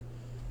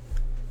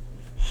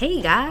Hey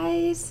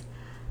guys,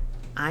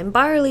 I'm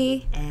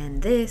Barley,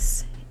 and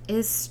this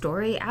is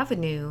Story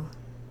Avenue.